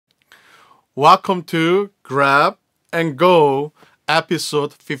Welcome to Grab and Go,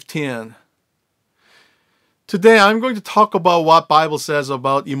 episode 15. Today I'm going to talk about what Bible says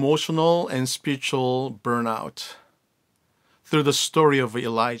about emotional and spiritual burnout through the story of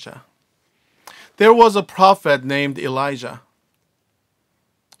Elijah. There was a prophet named Elijah.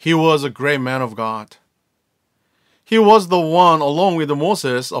 He was a great man of God. He was the one, along with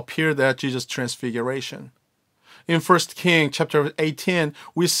Moses, appeared at Jesus' transfiguration. In 1 Kings chapter 18,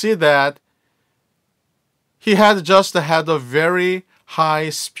 we see that he had just had a very high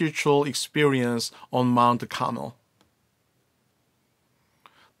spiritual experience on Mount Carmel.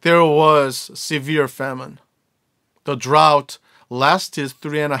 There was severe famine. The drought lasted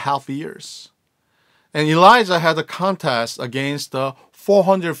 3.5 years. And Elijah had a contest against the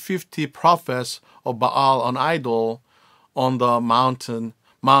 450 prophets of Baal, an idol, on the mountain,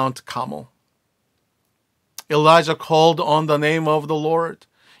 Mount Carmel. Elijah called on the name of the Lord,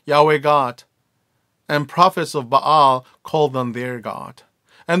 Yahweh God, and prophets of Baal called on their God.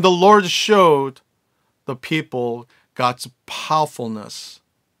 And the Lord showed the people God's powerfulness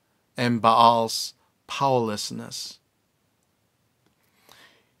and Baal's powerlessness.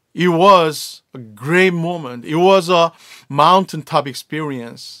 It was a great moment. It was a mountaintop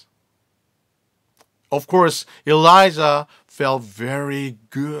experience. Of course, Elijah felt very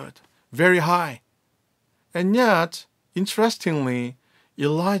good, very high. And yet, interestingly,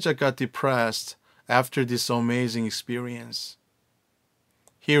 Elijah got depressed after this amazing experience.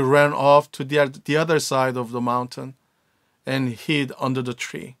 He ran off to the other side of the mountain and hid under the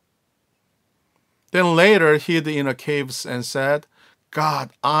tree. Then later hid in a cave and said,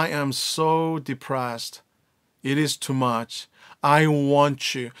 God, I am so depressed. It is too much. I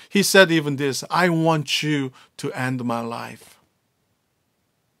want you. He said even this, I want you to end my life.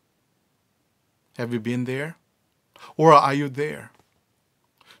 Have you been there? Or are you there?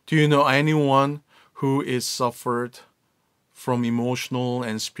 Do you know anyone who is suffered from emotional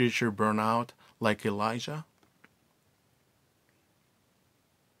and spiritual burnout like Elijah?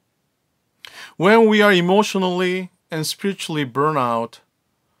 When we are emotionally and spiritually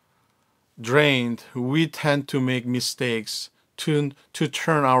drained, we tend to make mistakes to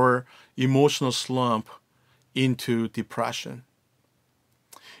turn our emotional slump into depression.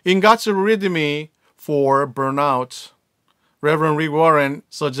 In God's Rhythm for Burnout, Reverend Rick Warren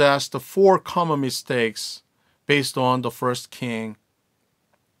suggests the 4 common mistakes based on the first king.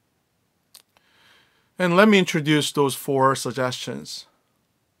 And let me introduce those 4 suggestions.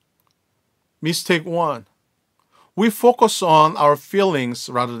 Mistake 1. We focus on our feelings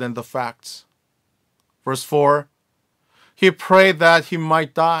rather than the facts. Verse 4. He prayed that he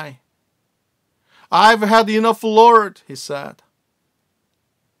might die. I've had enough, Lord, he said.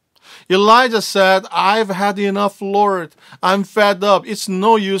 Elijah said, I've had enough, Lord. I'm fed up. It's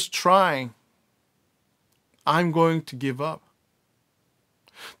no use trying. I'm going to give up.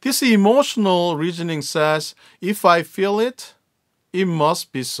 This emotional reasoning says, if I feel it, it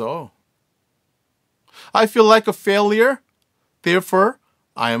must be so. I feel like a failure, therefore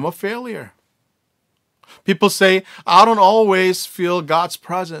I am a failure. People say, I don't always feel God's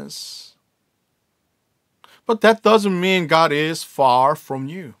presence. But that doesn't mean God is far from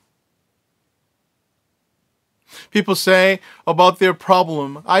you. People say about their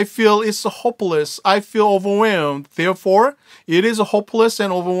problem, I feel it's hopeless. I feel overwhelmed. Therefore, it is hopeless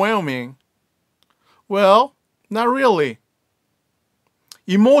and overwhelming. Well, not really.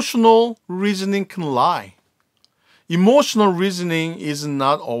 Emotional reasoning can lie. Emotional reasoning is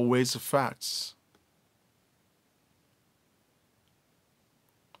not always facts.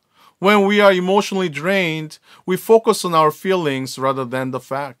 When we are emotionally drained, we focus on our feelings rather than the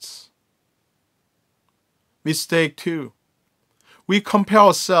facts. Mistake 2. We compare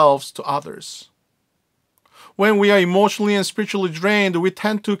ourselves to others. When we are emotionally and spiritually drained, we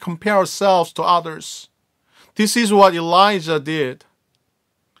tend to compare ourselves to others. This is what Elijah did.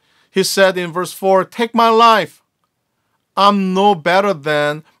 He said in verse 4, take my life. I'm no better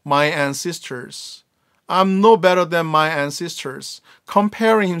than my ancestors. I'm no better than my ancestors,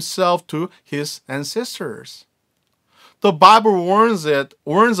 comparing himself to his ancestors. The Bible warns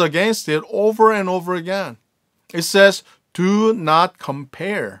against it over and over again. It says, do not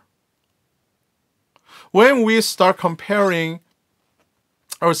compare. When we start comparing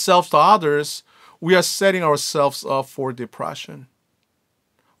ourselves to others, we are setting ourselves up for depression.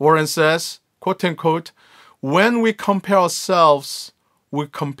 Warren says, quote unquote, when we compare ourselves, we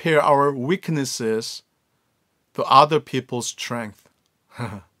compare our weaknesses to other people's strength.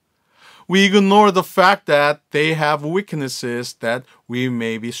 We ignore the fact that they have weaknesses that we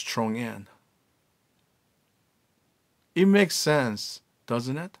may be strong in. It makes sense,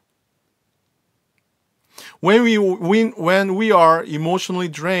 doesn't it? When we are emotionally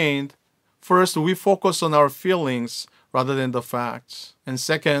drained, first, we focus on our feelings rather than the facts. And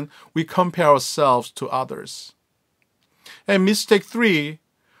second, we compare ourselves to others. And mistake 3,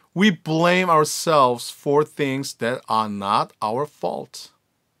 we blame ourselves for things that are not our fault.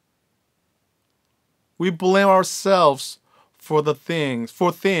 We blame ourselves for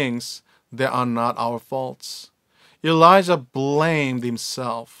things that are not our faults. Elijah blamed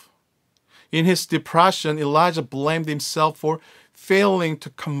himself. In his depression, Elijah blamed himself for failing to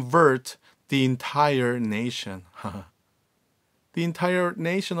convert the entire nation. The entire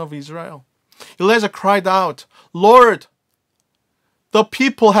nation of Israel. Elijah cried out, "Lord, the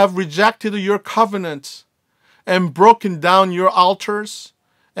people have rejected your covenant and broken down your altars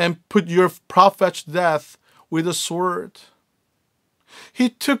and put your prophets to death with a sword." He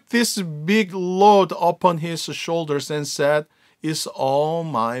took this big load upon his shoulders and said, "It's all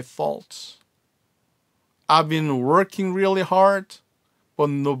my fault. I've been working really hard, but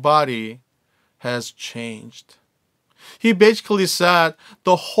nobody has changed." He basically said,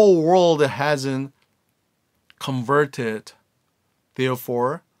 the whole world hasn't converted.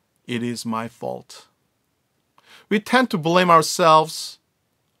 Therefore, it is my fault. We tend to blame ourselves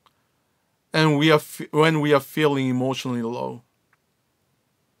when we are feeling emotionally low.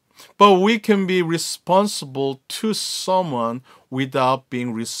 But we can be responsible to someone without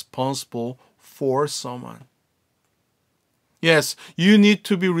being responsible for someone. Yes, you need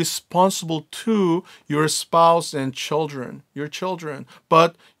to be responsible to your spouse and your children,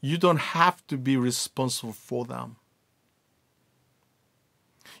 but you don't have to be responsible for them.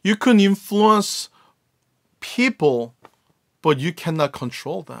 You can influence people, but you cannot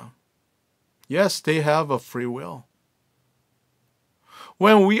control them. Yes, they have a free will.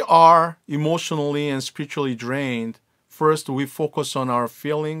 When we are emotionally and spiritually drained, first, we focus on our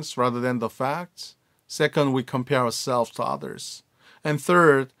feelings rather than the facts. Second, we compare ourselves to others. And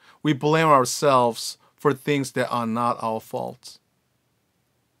third, we blame ourselves for things that are not our fault.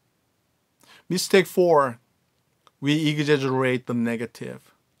 Mistake 4, we exaggerate the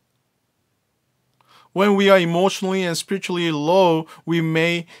negative. When we are emotionally and spiritually low, we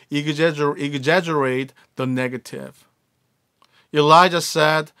may exaggerate the negative. Elijah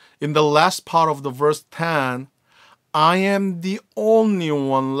said in the last part of the verse 10, "I am the only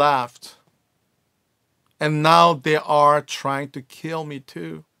one left. And now they are trying to kill me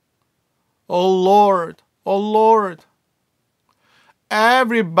too. Oh Lord, oh Lord.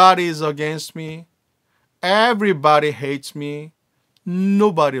 Everybody is against me. Everybody hates me.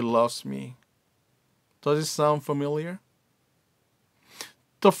 Nobody loves me." Does it sound familiar?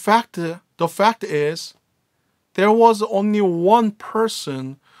 The fact is, there was only one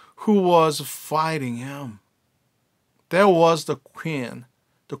person who was fighting him. There was the queen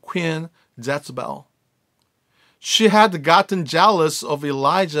Jezebel. She had gotten jealous of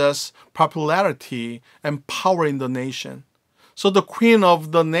Elijah's popularity and power in the nation. So the queen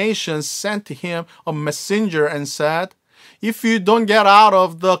of the nation sent to him a messenger and said, "If you don't get out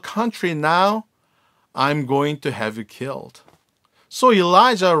of the country now, I'm going to have you killed." So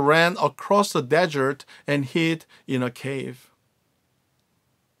Elijah ran across the desert and hid in a cave.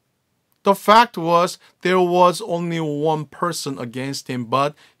 The fact was, there was only one person against him,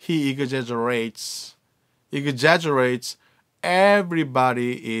 but he exaggerates.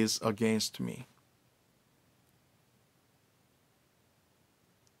 Everybody is against me.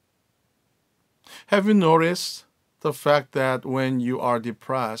 Have you noticed the fact that when you are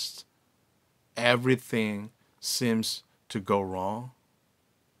depressed, everything seems to go wrong?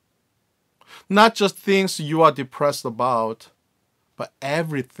 Not just things you are depressed about, but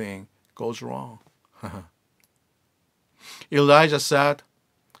everything goes wrong. Elijah said,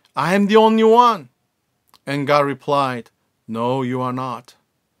 "I am the only one." And God replied, "No, you are not.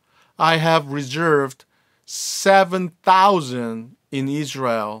 I have reserved 7,000 in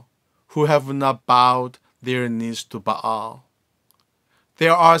Israel who have not bowed their knees to Baal.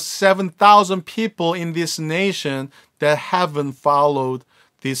 There are 7,000 people in this nation that haven't followed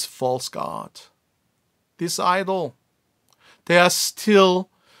this false god, this idol. They are still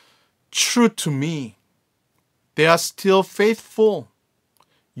true to me. They are still faithful.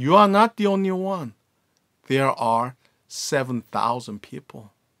 You are not the only one. There are 7,000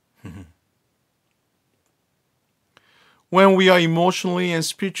 people." When we are emotionally and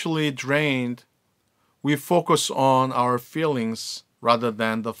spiritually drained, we focus on our feelings rather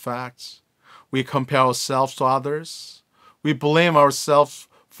than the facts. We compare ourselves to others. We blame ourselves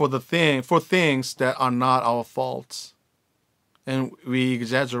for things that are not our faults. And we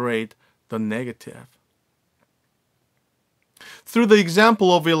exaggerate the negative. Through the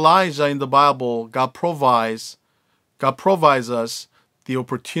example of Elijah in the Bible, God provides us the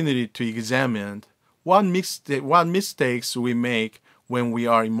opportunity to examine what mistakes we make when we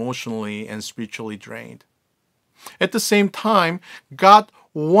are emotionally and spiritually drained. At the same time, God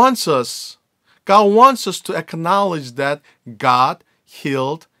wants us to acknowledge that God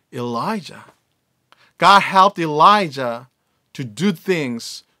healed Elijah. God helped Elijah to do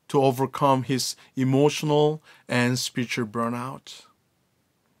things to overcome his emotional and spiritual burnout.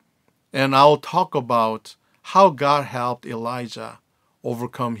 And I'll talk about how God helped Elijah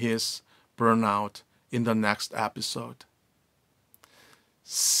overcome his burnout in the next episode.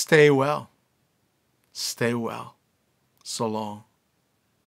 Stay well. Stay well. So long.